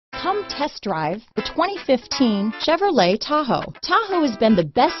Come test drive the 2015 Chevrolet Tahoe. Tahoe has been the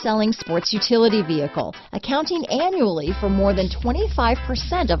best-selling sports utility vehicle, accounting annually for more than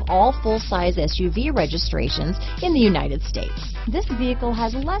 25% of all full-size SUV registrations in the United States. This vehicle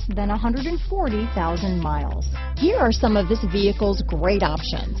has less than 140,000 miles. Here are some of this vehicle's great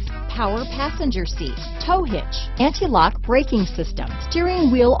options: power passenger seat, tow hitch, anti-lock braking system,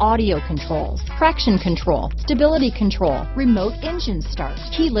 steering wheel audio controls, traction control, stability control, remote engine start,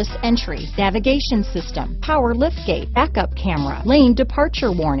 keyless entry, navigation system, power liftgate, backup camera, lane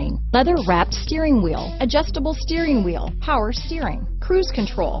departure warning, leather-wrapped steering wheel, adjustable steering wheel, power steering, cruise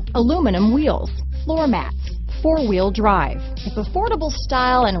control, aluminum wheels, floor mats, four-wheel drive. If affordable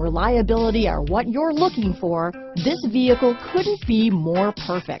style and reliability are what you're looking for, this vehicle couldn't be more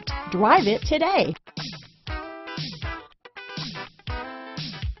perfect. Drive it today.